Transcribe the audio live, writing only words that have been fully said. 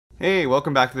Hey,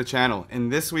 welcome back to the channel. In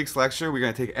this week's lecture, we're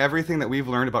going to take everything that we've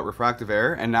learned about refractive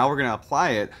error and now we're going to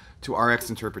apply it to RX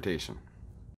interpretation.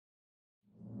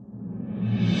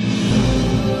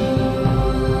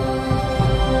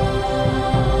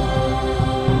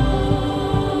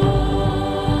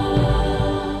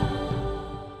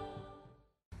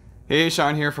 Hey,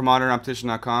 Sean here from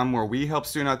ModernOptician.com, where we help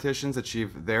student opticians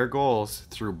achieve their goals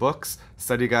through books,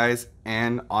 study guides,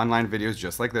 and online videos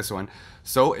just like this one.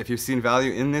 So if you've seen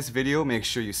value in this video, make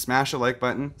sure you smash the like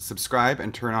button, subscribe,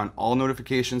 and turn on all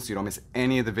notifications so you don't miss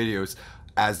any of the videos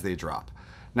as they drop.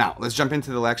 Now, let's jump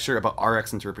into the lecture about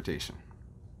RX interpretation.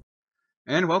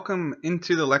 And welcome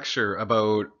into the lecture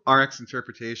about RX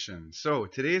interpretation. So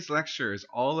today's lecture is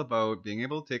all about being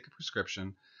able to take a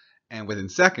prescription and within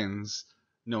seconds,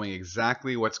 knowing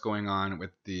exactly what's going on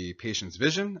with the patient's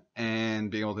vision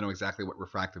and being able to know exactly what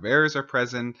refractive errors are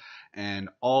present and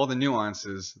all the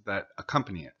nuances that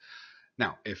accompany it.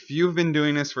 Now, if you've been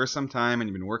doing this for some time and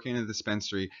you've been working in a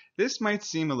dispensary, this might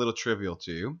seem a little trivial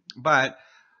to you, but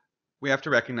we have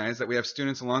to recognize that we have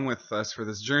students along with us for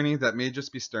this journey that may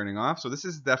just be starting off. So this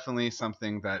is definitely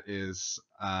something that is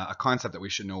a concept that we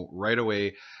should know right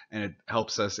away, and it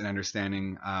helps us in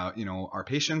understanding, our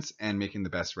patients and making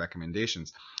the best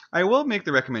recommendations. I will make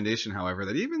the recommendation, however,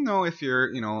 that even though if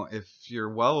you're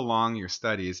well along your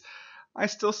studies, I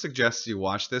still suggest you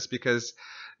watch this because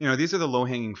these are the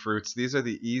low-hanging fruits. These are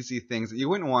the easy things that you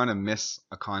wouldn't want to miss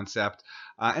a concept,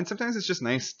 and sometimes it's just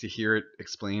nice to hear it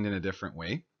explained in a different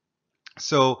way.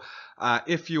 So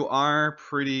if you are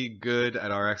pretty good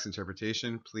at RX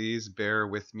interpretation, please bear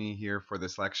with me here for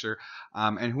this lecture.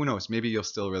 And who knows, maybe you'll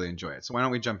still really enjoy it. So why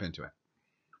don't we jump into it?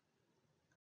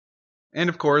 And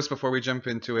of course, before we jump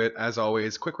into it, as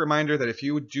always, quick reminder that if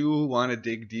you do want to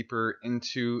dig deeper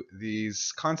into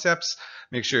these concepts,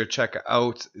 make sure to check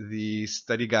out the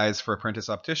study guides for apprentice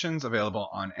opticians available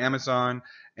on Amazon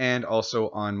and also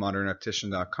on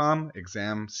modernoptician.com.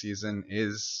 Exam season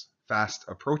is fast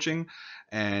approaching,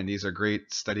 and these are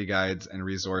great study guides and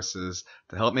resources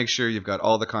to help make sure you've got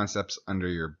all the concepts under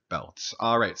your belt.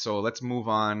 All right, so let's move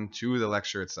on to the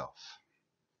lecture itself.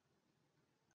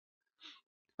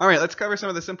 All right, let's cover some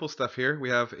of the simple stuff here. We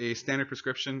have a standard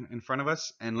prescription in front of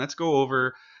us, and let's go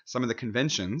over some of the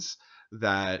conventions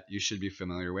that you should be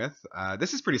familiar with.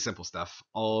 This is pretty simple stuff.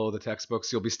 All the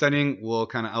textbooks you'll be studying will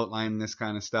kind of outline this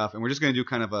kind of stuff, and we're just going to do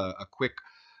kind of a quick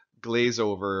glaze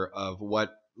over of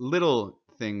what little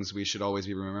things we should always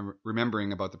be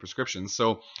remembering about the prescriptions.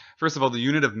 So first of all, the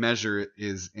unit of measure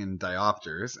is in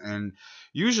diopters, and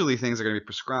usually things are going to be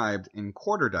prescribed in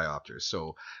quarter diopters.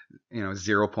 So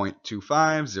 0.25,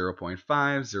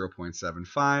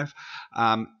 0.5,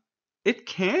 0.75. It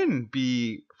can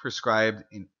be prescribed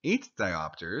in eighth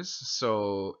diopters,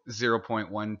 so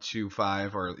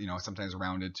 0.125, or sometimes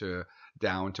rounded to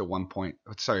down to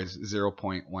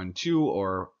 0.12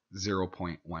 or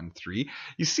 0.13.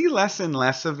 You see less and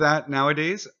less of that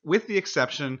nowadays, with the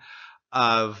exception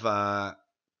of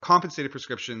compensated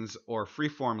prescriptions or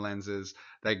free-form lenses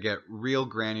that get real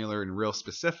granular and real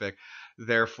specific.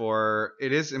 Therefore,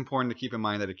 it is important to keep in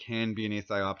mind that it can be in eighth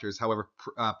diopters. However,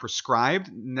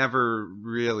 prescribed, never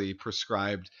really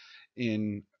prescribed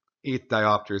in eighth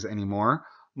diopters anymore,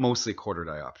 mostly quarter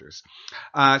diopters.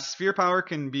 Sphere power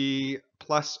can be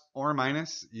plus or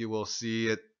minus. You will see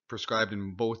it prescribed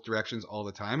in both directions all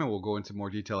the time, and we'll go into more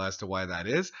detail as to why that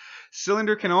is.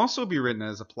 Cylinder can also be written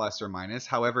as a plus or minus.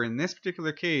 However, in this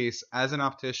particular case, as an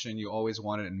optician, you always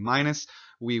want it in minus.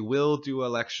 We will do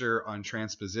a lecture on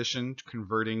transposition,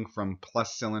 converting from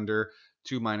plus cylinder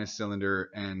to minus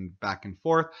cylinder and back and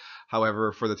forth.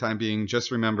 However, for the time being,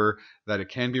 just remember that it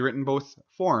can be written both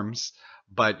forms,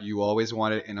 but you always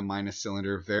want it in a minus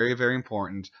cylinder. Very, very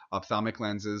important. Ophthalmic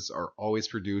lenses are always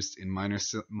produced in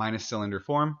minus cylinder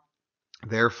form.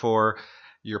 Therefore,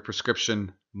 your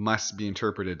prescription must be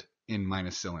interpreted in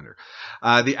minus cylinder.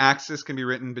 The axis can be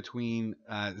written between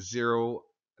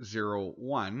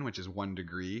 0.01, which is 1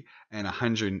 degree, and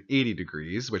 180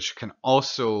 degrees, which can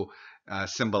also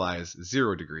symbolize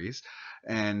 0 degrees.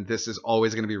 And this is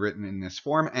always going to be written in this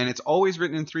form, and it's always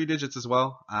written in 3 digits as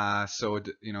well. So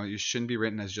you shouldn't be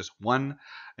written as just 1.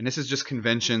 And this is just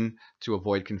convention to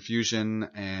avoid confusion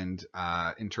and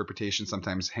interpretation.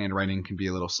 Sometimes handwriting can be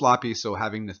a little sloppy, so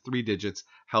having the 3 digits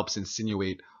helps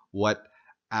insinuate what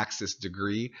axis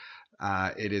degree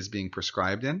it is being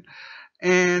prescribed in.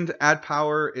 And add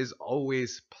power is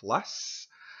always plus.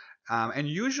 And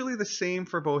usually the same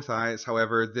for both eyes.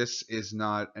 However, this is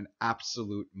not an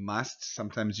absolute must.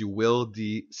 Sometimes you will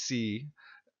see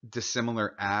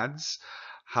dissimilar ads.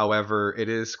 However, it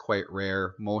is quite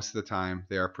rare. Most of the time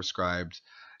they are prescribed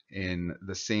in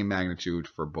the same magnitude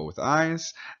for both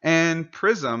eyes. And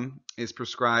prism is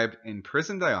prescribed in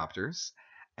prism diopters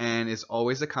and is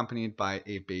always accompanied by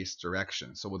a base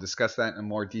direction. So we'll discuss that in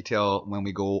more detail when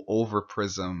we go over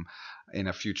prism in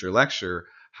a future lecture.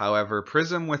 However,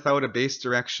 prism without a base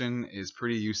direction is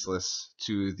pretty useless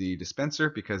to the dispenser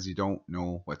because you don't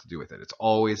know what to do with it. It's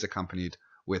always accompanied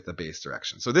with a base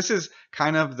direction. So this is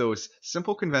kind of those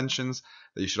simple conventions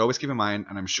that you should always keep in mind,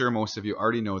 and I'm sure most of you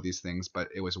already know these things, but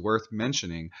it was worth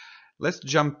mentioning. Let's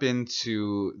jump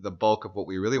into the bulk of what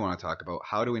we really want to talk about,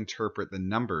 how to interpret the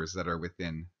numbers that are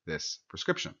within this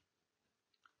prescription.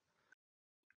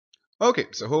 Okay,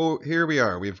 so here we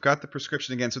are. We've got the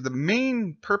prescription again. So the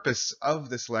main purpose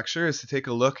of this lecture is to take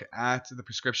a look at the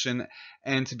prescription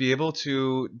and to be able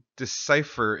to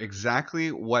decipher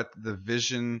exactly what the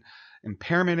vision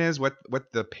impairment is, what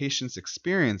the patient's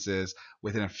experience is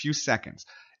within a few seconds.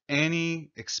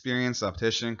 Any experienced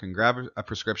optician can grab a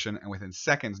prescription and within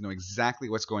seconds know exactly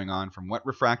what's going on, from what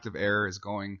refractive error is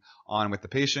going on with the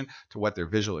patient to what their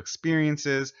visual experience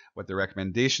is, what their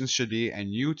recommendations should be,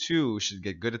 and you too should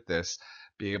get good at this,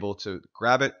 be able to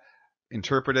grab it,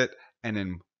 interpret it, and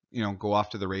then go off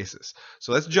to the races.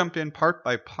 So let's jump in part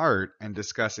by part and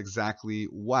discuss exactly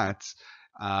what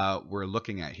we're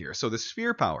looking at here. So the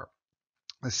sphere power.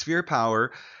 The sphere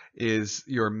power is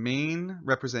your main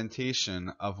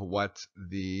representation of what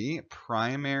the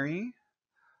primary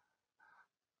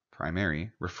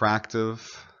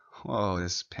refractive,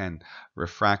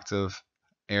 refractive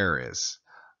error is.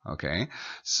 Okay,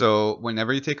 so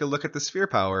whenever you take a look at the sphere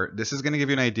power, this is going to give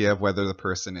you an idea of whether the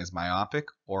person is myopic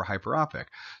or hyperopic.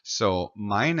 So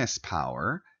minus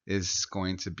power is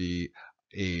going to be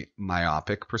a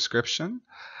myopic prescription,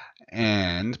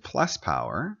 and plus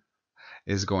power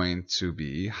is going to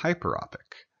be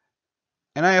hyperopic.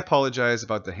 And I apologize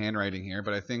about the handwriting here,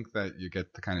 but I think that you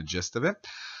get the kind of gist of it.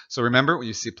 So remember, when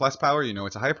you see plus power, you know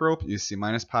it's a hyperope. You see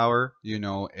minus power, you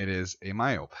know it is a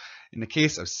myope. In the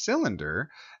case of cylinder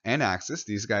and axis,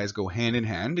 these guys go hand in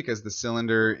hand because the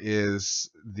cylinder is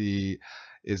the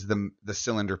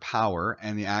cylinder power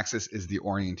and the axis is the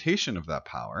orientation of that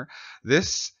power.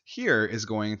 This here is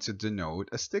going to denote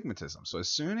astigmatism. So as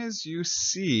soon as you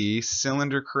see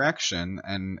cylinder correction,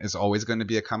 and is always going to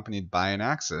be accompanied by an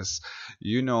axis,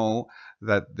 you know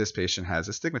that this patient has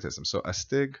astigmatism. So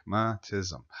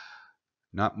astigmatism,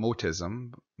 not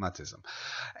motism, matism.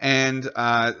 And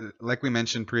like we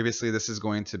mentioned previously, this is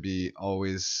going to be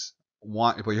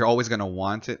you're always going to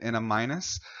want it in a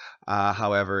minus.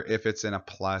 However, if it's in a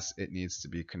plus, it needs to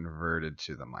be converted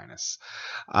to the minus.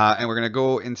 And we're going to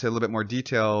go into a little bit more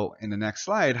detail in the next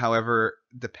slide. However,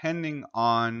 depending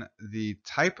on the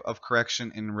type of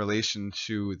correction in relation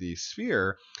to the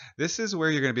sphere, this is where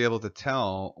you're going to be able to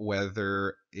tell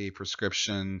whether a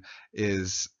prescription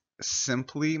is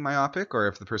simply myopic or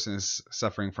if the person is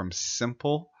suffering from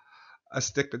simple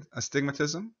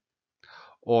astigmatism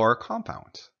or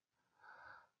compound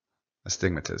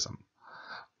astigmatism,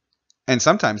 and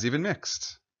sometimes even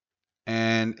mixed.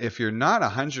 And if you're not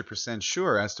 100%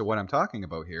 sure as to what I'm talking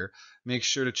about here, make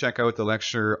sure to check out the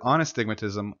lecture on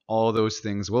astigmatism. All those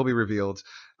things will be revealed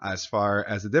as far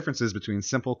as the differences between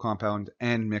simple, compound,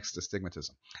 and mixed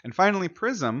astigmatism. And finally,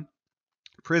 prism.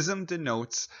 Prism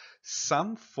denotes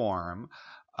some form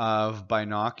of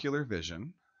binocular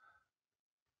vision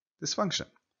dysfunction.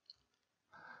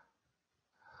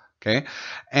 Okay,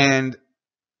 and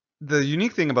the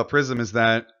unique thing about prism is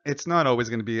that it's not always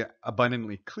going to be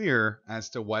abundantly clear as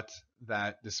to what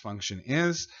that dysfunction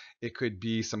is. It could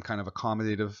be some kind of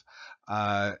accommodative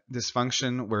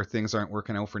dysfunction where things aren't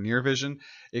working out for near vision.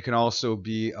 It can also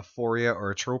be aphoria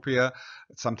or atropia,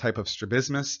 some type of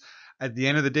strabismus. At the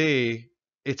end of the day,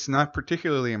 it's not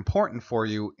particularly important for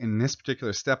you in this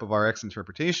particular step of RX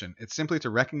interpretation. It's simply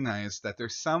to recognize that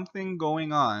there's something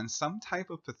going on, some type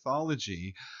of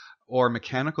pathology or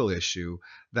mechanical issue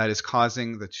that is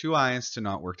causing the two eyes to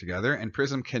not work together, and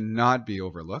prism cannot be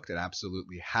overlooked. It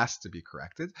absolutely has to be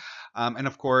corrected. And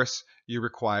of course, you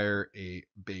require a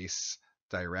base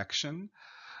direction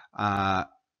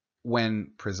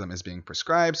when prism is being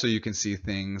prescribed. So you can see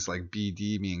things like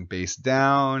BD meaning base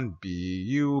down,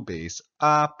 BU base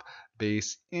up,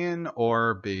 base in,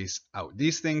 or base out.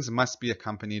 These things must be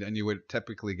accompanied, and you would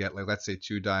typically get, like, let's say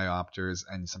 2 diopters,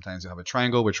 and sometimes you have a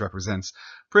triangle which represents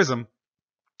prism.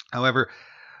 However,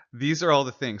 these are all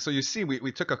the things. So you see,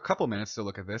 we took a couple minutes to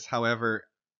look at this. However,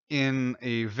 in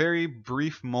a very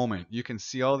brief moment, you can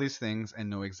see all these things and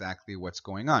know exactly what's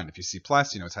going on. If you see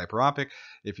plus, you know it's hyperopic.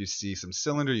 If you see some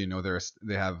cylinder, you know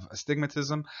they have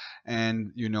astigmatism,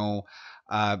 and you know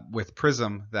with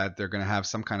prism that they're going to have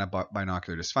some kind of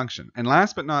binocular dysfunction. And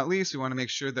last but not least, we want to make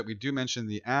sure that we do mention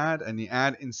the ad, and the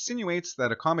ad insinuates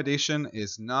that accommodation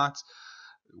is not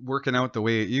working out the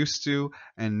way it used to,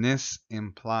 and this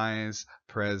implies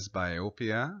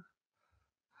presbyopia,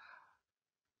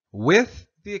 with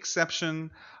the exception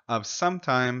of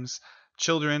sometimes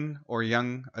children or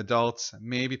young adults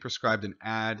may be prescribed an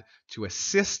ad to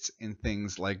assist in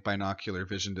things like binocular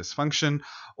vision dysfunction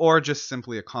or just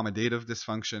simply accommodative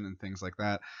dysfunction and things like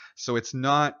that. So it's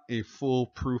not a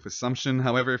foolproof assumption.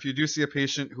 However, if you do see a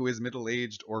patient who is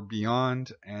middle-aged or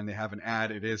beyond and they have an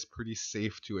ad, it is pretty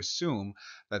safe to assume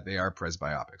that they are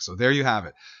presbyopic. So there you have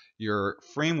it, your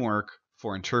framework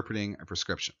for interpreting a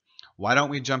prescription. Why don't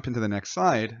we jump into the next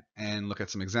slide and look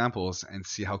at some examples and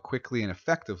see how quickly and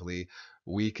effectively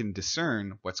we can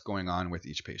discern what's going on with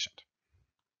each patient.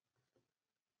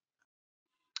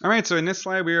 All right, so in this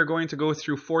slide, we are going to go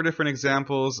through 4 different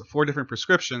examples, 4 different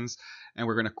prescriptions, and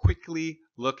we're going to quickly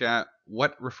look at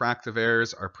what refractive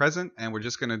errors are present, and we're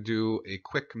just going to do a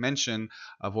quick mention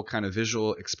of what kind of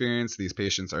visual experience these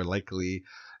patients are likely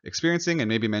experiencing, and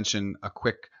maybe mention a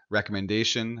quick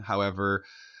recommendation. However,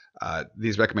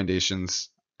 these recommendations,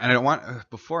 and I don't want,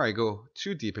 before I go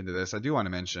too deep into this, I do want to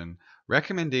mention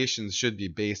recommendations should be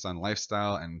based on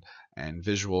lifestyle and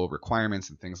visual requirements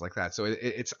and things like that. So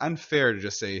it's unfair to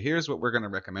just say, here's what we're going to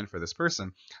recommend for this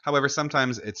person. However,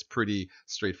 sometimes it's pretty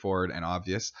straightforward and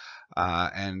obvious,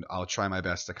 and I'll try my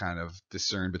best to kind of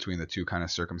discern between the two kind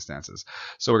of circumstances.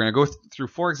 So we're going to go through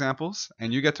 4 examples,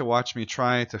 and you get to watch me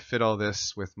try to fit all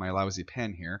this with my lousy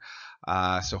pen here.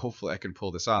 So hopefully I can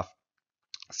pull this off.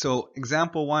 So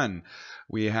example 1,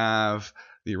 we have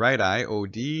the right eye,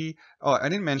 OD. Oh, I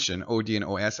didn't mention OD and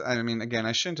OS. I mean, again,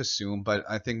 I shouldn't assume, but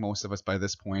I think most of us by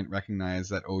this point recognize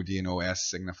that OD and OS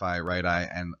signify right eye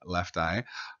and left eye,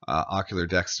 ocular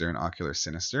dexter and ocular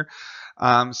sinister.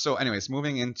 So anyways,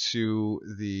 moving into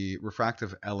the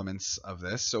refractive elements of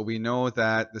this. So we know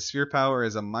that the sphere power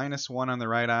is a -1 on the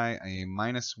right eye, a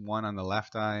 -1 on the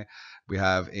left eye. We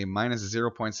have a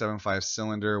 -0.75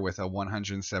 cylinder with a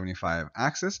 175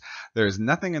 axis. There's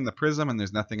nothing in the prism and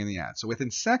there's nothing in the ad. So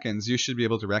within seconds, you should be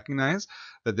able to recognize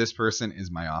that this person is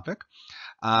myopic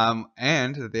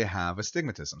and that they have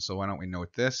astigmatism. So why don't we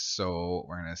note this? So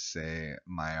we're going to say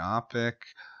myopic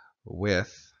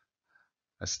with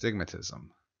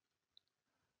astigmatism.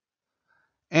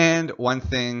 And one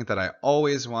thing that I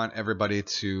always want everybody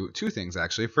to, 2 things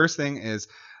actually. First thing is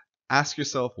ask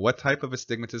yourself what type of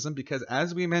astigmatism, because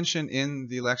as we mentioned in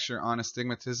the lecture on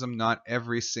astigmatism, not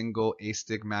every single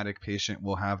astigmatic patient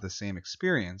will have the same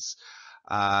experience.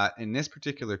 In this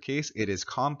particular case, it is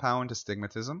compound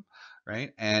astigmatism,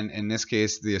 right? And in this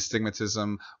case, the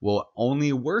astigmatism will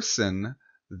only worsen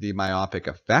the myopic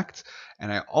effect.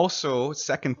 And I also,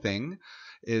 second thing,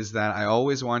 is that I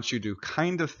always want you to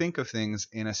kind of think of things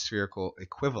in a spherical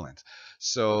equivalent.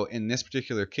 So in this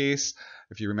particular case,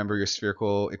 if you remember your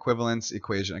spherical equivalence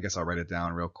equation, I guess I'll write it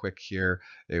down real quick here.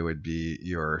 It would be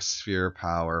your sphere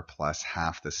power plus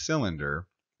half the cylinder.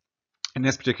 In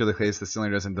this particular case, the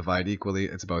cylinder doesn't divide equally.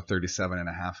 It's about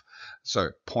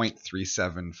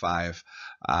 0.375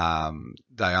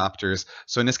 diopters.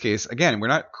 So in this case, again, we're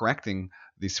not correcting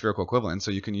the spherical equivalent,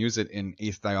 so you can use it in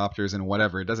 1/8 diopters and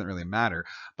whatever. It doesn't really matter.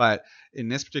 But in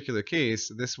this particular case,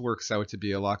 this works out to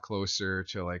be a lot closer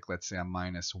to, like, let's say a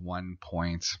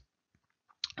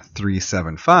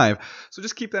 -1.375. So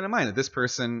just keep that in mind, that this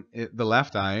person, the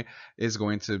left eye, is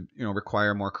going to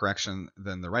require more correction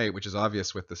than the right, which is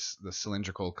obvious with the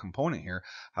cylindrical component here.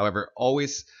 However,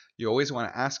 you always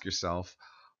want to ask yourself,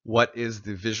 what is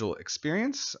the visual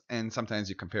experience? And sometimes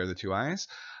you compare the 2 eyes.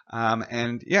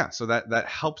 And yeah, so that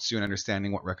helps you in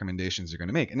understanding what recommendations you're going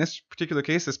to make. In this particular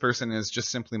case, this person is just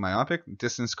simply myopic.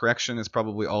 Distance correction is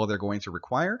probably all they're going to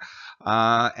require.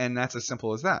 And that's as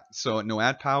simple as that. So no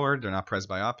ad power, they're not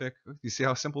presbyopic. You see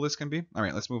how simple this can be? All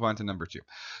right, let's move on to number 2.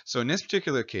 So in this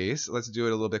particular case, let's do it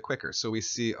a little bit quicker. So we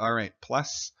see, all right,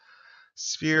 plus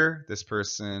sphere, this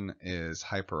person is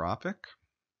hyperopic.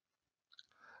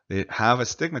 They have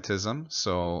astigmatism,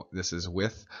 so this is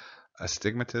with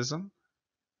astigmatism.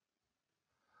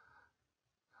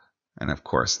 And of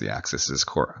course, the axis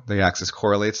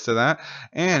correlates to that.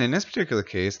 And in this particular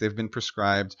case, they've been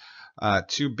prescribed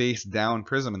 2 base down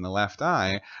prism in the left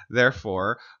eye.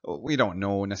 Therefore, we don't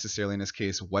know necessarily in this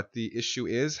case what the issue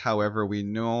is. However, we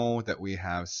know that we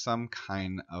have some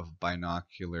kind of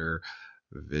binocular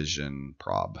vision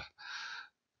prob.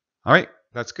 All right.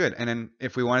 That's good. And then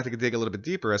if we wanted to dig a little bit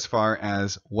deeper as far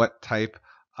as what type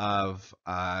of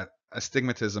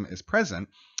astigmatism is present,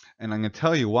 and I'm going to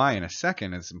tell you why in a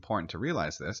second, it's important to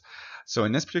realize this. So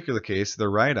in this particular case, the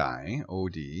right eye,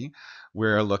 OD,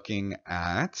 we're looking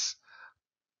at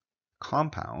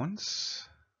compounds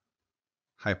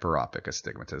hyperopic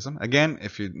astigmatism. Again,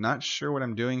 if you're not sure what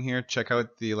I'm doing here, check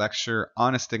out the lecture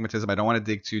on astigmatism. I don't want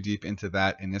to dig too deep into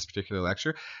that in this particular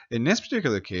lecture. In this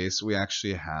particular case, we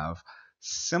actually have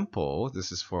simple,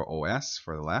 this is for OS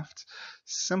for the left,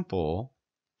 simple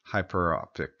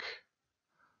hyperopic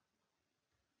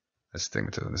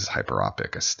astigmatism. This is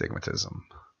hyperopic astigmatism.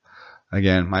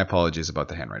 Again, my apologies about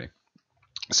the handwriting.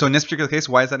 So in this particular case,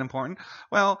 why is that important?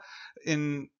 Well,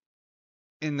 in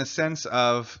the sense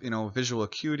of, visual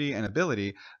acuity and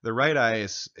ability, the right eye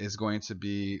is going to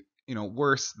be,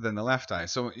 worse than the left eye.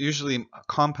 So usually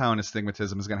compound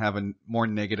astigmatism is going to have a more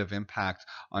negative impact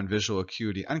on visual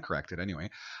acuity, uncorrected anyway,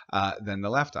 than the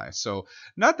left eye. So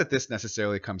not that this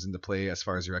necessarily comes into play as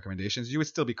far as your recommendations. You would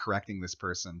still be correcting this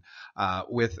person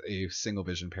with a single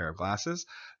vision pair of glasses.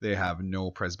 They have no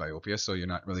presbyopia, so you're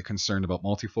not really concerned about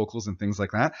multifocals and things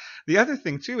like that. The other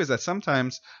thing too is that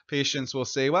sometimes patients will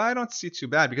say, well, I don't see too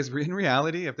bad, because in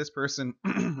reality, if this person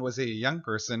was a young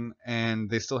person and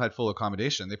they still had full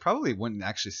accommodation, they probably wouldn't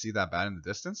actually see that bad in the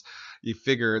distance. You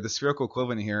figure the spherical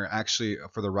equivalent here actually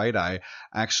for the right eye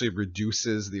actually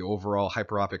reduces the overall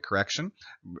hyperopic correction,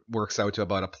 works out to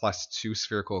about a +2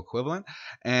 spherical equivalent.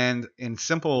 And in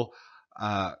simple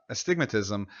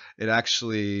astigmatism, it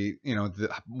actually,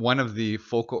 one of the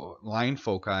focal line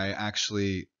foci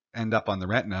actually end up on the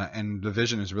retina, and the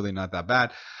vision is really not that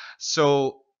bad.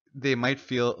 So they might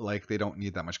feel like they don't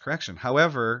need that much correction.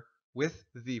 However, with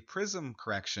the prism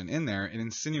correction in there, it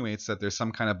insinuates that there's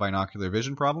some kind of binocular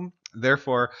vision problem.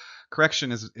 Therefore,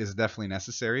 correction is definitely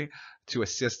necessary to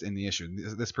assist in the issue.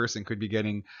 This person could be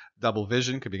getting double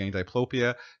vision, could be getting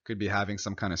diplopia, could be having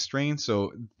some kind of strain.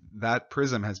 So that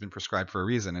prism has been prescribed for a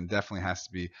reason and definitely has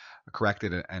to be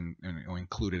corrected and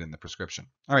included in the prescription.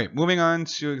 All right, moving on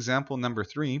to example number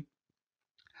 3.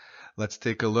 Let's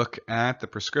take a look at the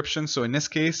prescription. So in this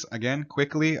case, again,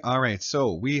 quickly, all right,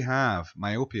 so we have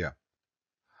myopia.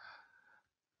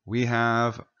 We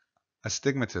have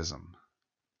astigmatism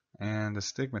and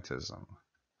astigmatism.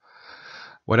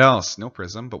 What else? No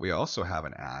prism, but we also have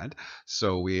an add.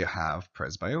 So we have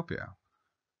presbyopia.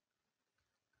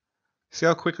 See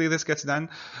how quickly this gets done?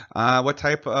 What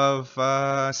type of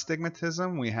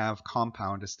astigmatism? We have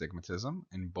compound astigmatism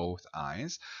in both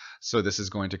eyes. So this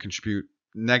is going to contribute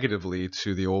negatively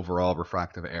to the overall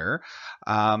refractive error.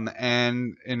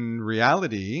 And in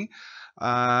reality,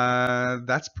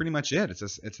 that's pretty much it.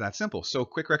 It's that simple. So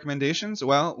quick recommendations.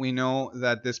 Well, we know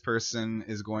that this person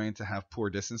is going to have poor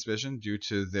distance vision due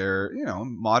to their,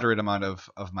 moderate amount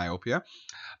of myopia.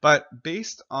 But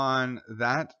based on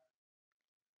that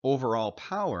overall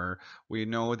power, we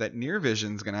know that near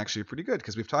vision is going to actually be pretty good,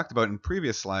 because we've talked about in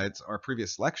previous slides or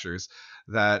previous lectures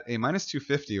that a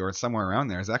 -250 or somewhere around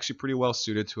there is actually pretty well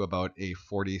suited to about a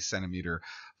 40 centimeter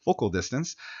focal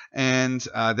distance, and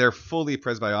they're fully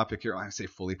presbyopic here. I say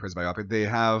fully presbyopic. They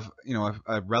have,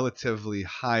 a relatively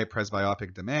high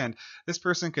presbyopic demand. This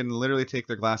person can literally take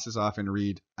their glasses off and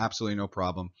read absolutely no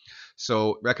problem.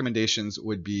 So recommendations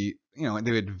would be,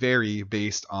 they would vary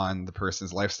based on the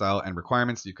person's lifestyle and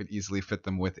requirements. You could easily fit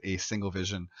them with a single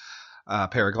vision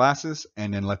pair of glasses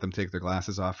and then let them take their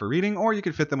glasses off for reading, or you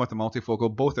could fit them with a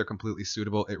multifocal. Both are completely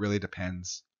suitable. It really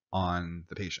depends on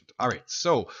the patient. All right,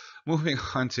 so moving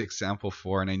on to example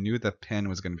 4, and I knew that pen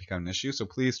was going to become an issue, so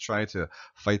please try to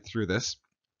fight through this.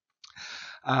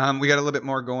 We got a little bit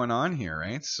more going on here,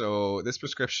 right? So this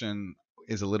prescription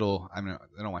is a little, I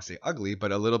don't want to say ugly,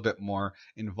 but a little bit more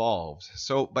involved.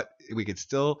 So, but we could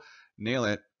still nail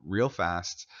it real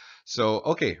fast. So,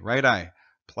 okay, right eye,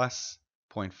 plus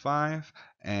 0.5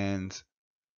 and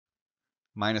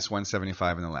minus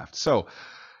 175 in the left. So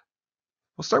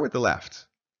we'll start with the left.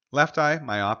 Left eye,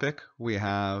 myopic. We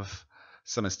have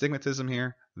some astigmatism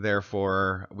here.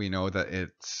 Therefore, we know that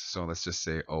it's, so let's just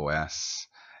say OS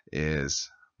is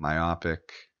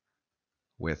myopic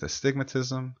with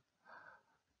astigmatism.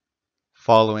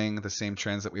 Following the same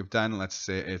trends that we've done, let's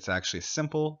say it's actually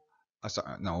simple.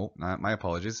 No, not my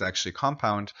apologies. It's actually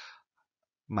compound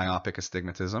myopic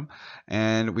astigmatism.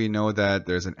 And we know that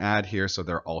there's an add here, so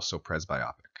they're also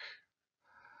presbyopic.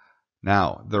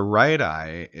 Now, the right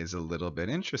eye is a little bit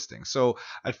interesting. So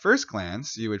at first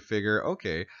glance, you would figure,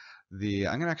 okay, I'm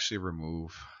going to actually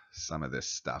remove some of this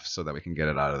stuff so that we can get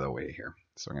it out of the way here.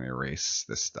 So I'm going to erase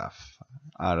this stuff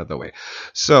out of the way.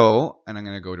 So, and I'm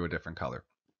going to go to a different color.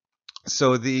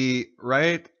 So the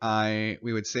right eye,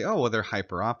 we would say, oh, well, they're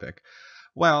hyperopic.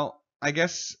 Well, I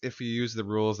guess if you use the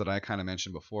rules that I kind of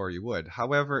mentioned before, you would.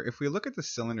 However, if we look at the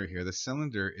cylinder here, the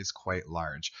cylinder is quite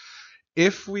large.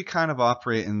 If we kind of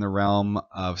operate in the realm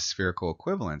of spherical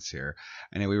equivalence here,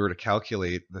 and if we were to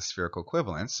calculate the spherical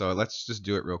equivalence, so let's just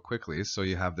do it real quickly. So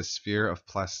you have the sphere of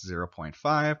plus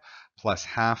 0.5 plus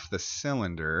half the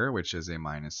cylinder, which is a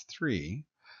minus 3.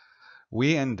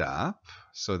 We end up,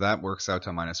 so that works out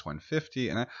to minus 150,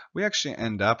 and we actually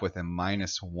end up with a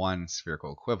minus 1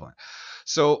 spherical equivalent.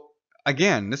 So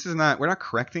again, this is not, we're not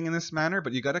correcting in this manner,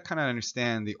 but you got to kind of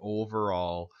understand the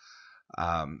overall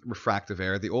refractive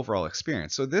error, the overall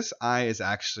experience. So this eye is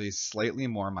actually slightly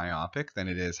more myopic than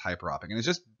it is hyperopic. And it's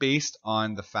just based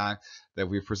on the fact that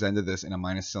we've presented this in a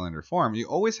minus cylinder form. You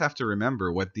always have to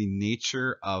remember what the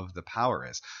nature of the power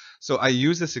is. So I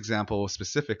use this example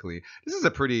specifically. This is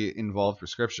a pretty involved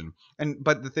prescription.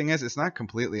 But the thing is, it's not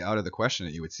completely out of the question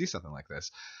that you would see something like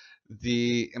this.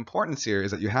 The importance here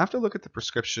is that you have to look at the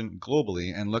prescription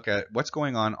globally and look at what's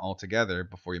going on altogether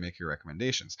before you make your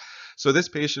recommendations. So this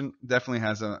patient definitely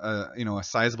has a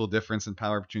sizable difference in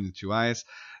power between the two eyes.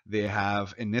 They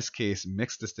have, in this case,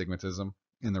 mixed astigmatism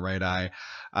in the right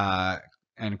eye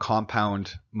and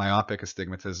compound myopic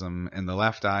astigmatism in the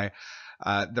left eye.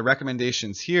 The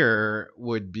recommendations here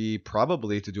would be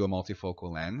probably to do a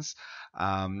multifocal lens.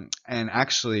 And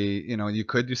actually, you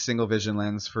could do single vision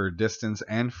lens for distance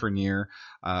and for near,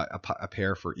 a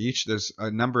pair for each. There's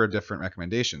a number of different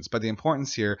recommendations. But the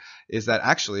importance here is that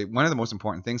actually one of the most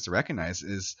important things to recognize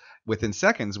is within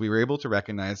seconds, we were able to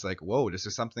recognize like, whoa,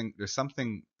 there's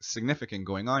something significant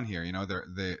going on here.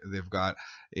 They've got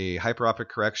a hyperopic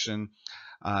correction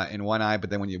in one eye, but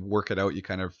then when you work it out, you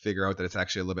kind of figure out that it's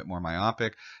actually a little bit more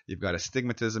myopic. You've got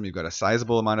astigmatism. You've got a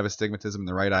sizable amount of astigmatism in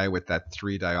the right eye with that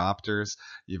 3 diopters.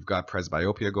 You've got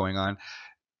presbyopia going on.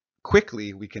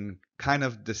 Quickly, we can kind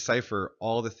of decipher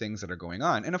all the things that are going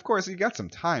on. And of course, you got some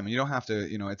time. You don't have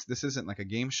to, this isn't like a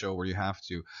game show where you have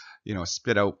to,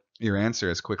 spit out your answer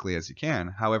as quickly as you can.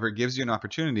 However, it gives you an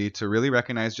opportunity to really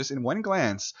recognize just in one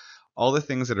glance all the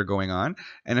things that are going on.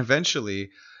 And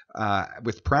eventually,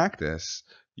 with practice,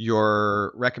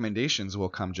 your recommendations will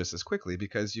come just as quickly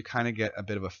because you kind of get a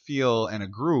bit of a feel and a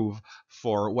groove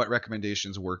for what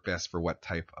recommendations work best for what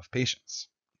type of patients.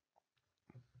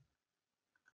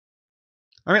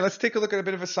 All right, let's take a look at a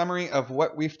bit of a summary of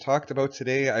what we've talked about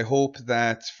today. I hope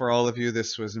that for all of you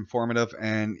this was informative,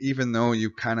 and even though you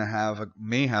kind of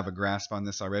may have a grasp on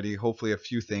this already, hopefully a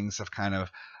few things have kind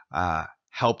of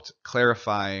helped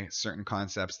clarify certain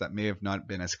concepts that may have not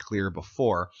been as clear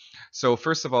before. So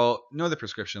first of all, know the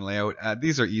prescription layout.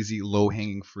 These are easy,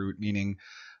 low-hanging fruit, meaning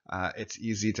it's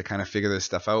easy to kind of figure this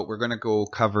stuff out. We're going to go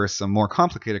cover some more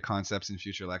complicated concepts in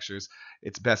future lectures.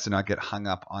 It's best to not get hung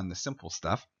up on the simple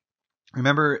stuff.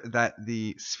 Remember that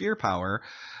the sphere power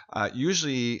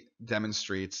usually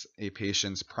demonstrates a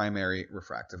patient's primary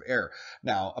refractive error.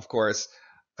 Now, of course,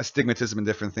 astigmatism and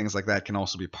different things like that can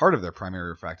also be part of their primary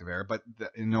refractive error, but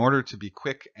in order to be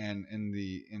quick and in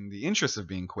the interest of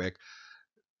being quick,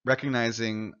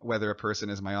 recognizing whether a person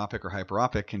is myopic or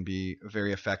hyperopic can be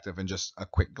very effective in just a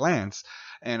quick glance.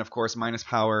 And of course, minus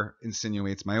power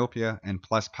insinuates myopia and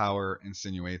plus power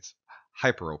insinuates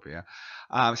hyperopia.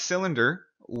 Cylinder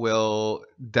will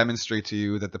demonstrate to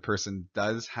you that the person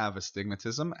does have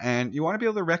astigmatism, and you want to be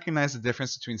able to recognize the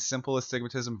difference between simple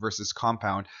astigmatism versus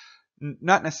compound.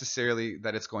 Not necessarily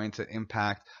that it's going to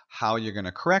impact how you're going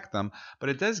to correct them, but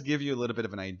it does give you a little bit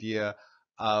of an idea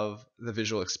of the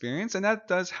visual experience, and that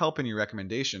does help in your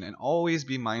recommendation. And always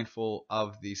be mindful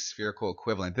of the spherical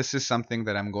equivalent. This is something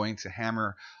that I'm going to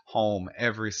hammer home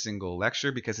every single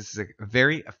lecture because this is a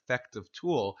very effective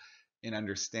tool in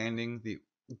understanding the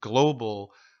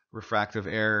global refractive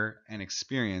error and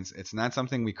experience. It's not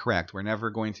something we correct. We're never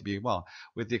going to be, well,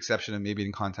 with the exception of maybe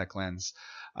in contact lens.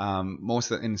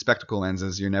 In spectacle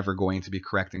lenses, you're never going to be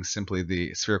correcting simply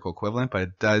the spherical equivalent, but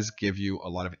it does give you a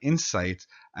lot of insight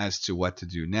as to what to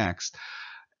do next.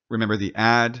 Remember, the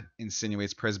ad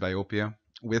insinuates presbyopia,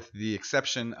 with the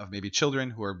exception of maybe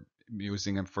children who are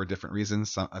using them for different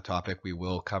reasons, a topic we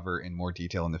will cover in more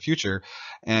detail in the future.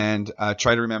 And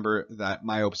try to remember that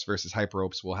myopes versus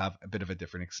hyperopes will have a bit of a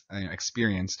different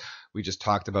experience. We just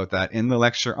talked about that in the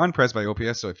lecture on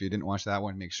presbyopia, so if you didn't watch that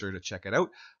one, make sure to check it out.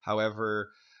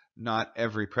 However, not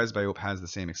every presbyope has the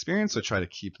same experience, so try to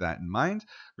keep that in mind.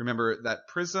 Remember that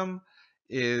prism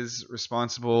is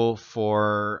responsible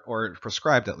for, or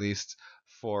prescribed at least,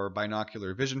 for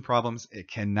binocular vision problems. It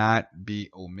cannot be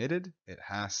omitted. It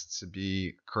has to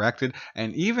be corrected.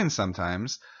 And even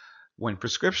sometimes when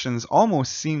prescriptions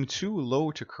almost seem too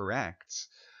low to correct,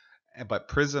 but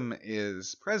prism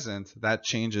is present, that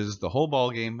changes the whole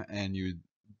ballgame, and you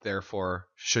therefore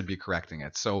should be correcting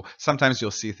it. So sometimes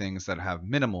you'll see things that have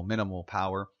minimal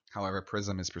power. However,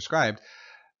 prism is prescribed.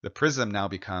 The prism now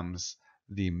becomes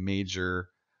the major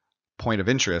point of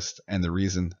interest and the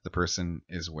reason the person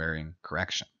is wearing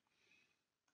correction.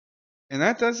 And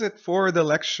that does it for the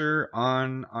lecture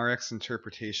on RX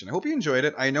interpretation. I hope you enjoyed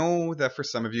it. I know that for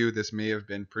some of you, this may have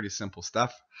been pretty simple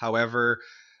stuff. However,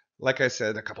 like I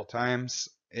said a couple times,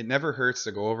 it never hurts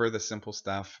to go over the simple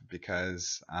stuff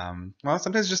because, well,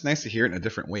 sometimes it's just nice to hear it in a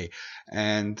different way.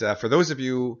 And for those of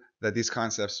you that these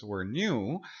concepts were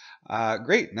new,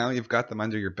 great. Now you've got them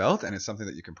under your belt and it's something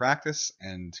that you can practice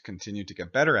and continue to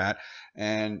get better at.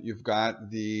 And you've got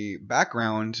the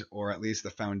background, or at least the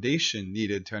foundation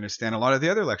needed to understand a lot of the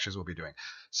other lectures we'll be doing.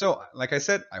 So like I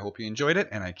said, I hope you enjoyed it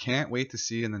and I can't wait to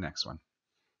see you in the next one.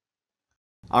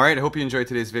 Alright, I hope you enjoyed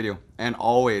today's video. And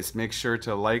always make sure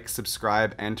to like,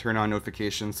 subscribe, and turn on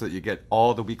notifications so that you get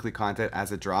all the weekly content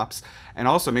as it drops. And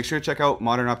also make sure to check out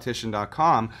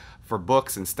modernoptician.com for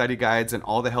books and study guides and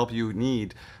all the help you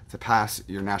need to pass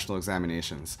your national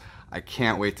examinations. I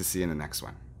can't wait to see you in the next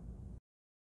one.